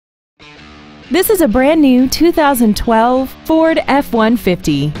This is a brand new 2012 Ford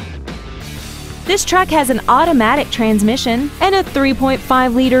F-150. This truck has an automatic transmission and a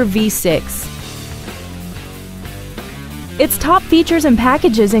 3.5-liter V6. Its top features and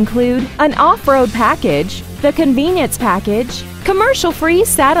packages include an off-road package, the convenience package, commercial-free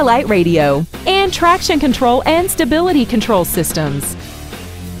satellite radio, and traction control and stability control systems.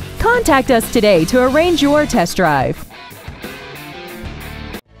 Contact us today to arrange your test drive.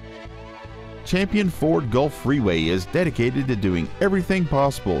 Champion Ford Gulf Freeway is dedicated to doing everything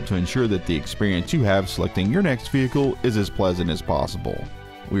possible to ensure that the experience you have selecting your next vehicle is as pleasant as possible.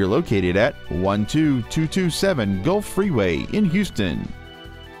 We are located at 12227 Gulf Freeway in Houston.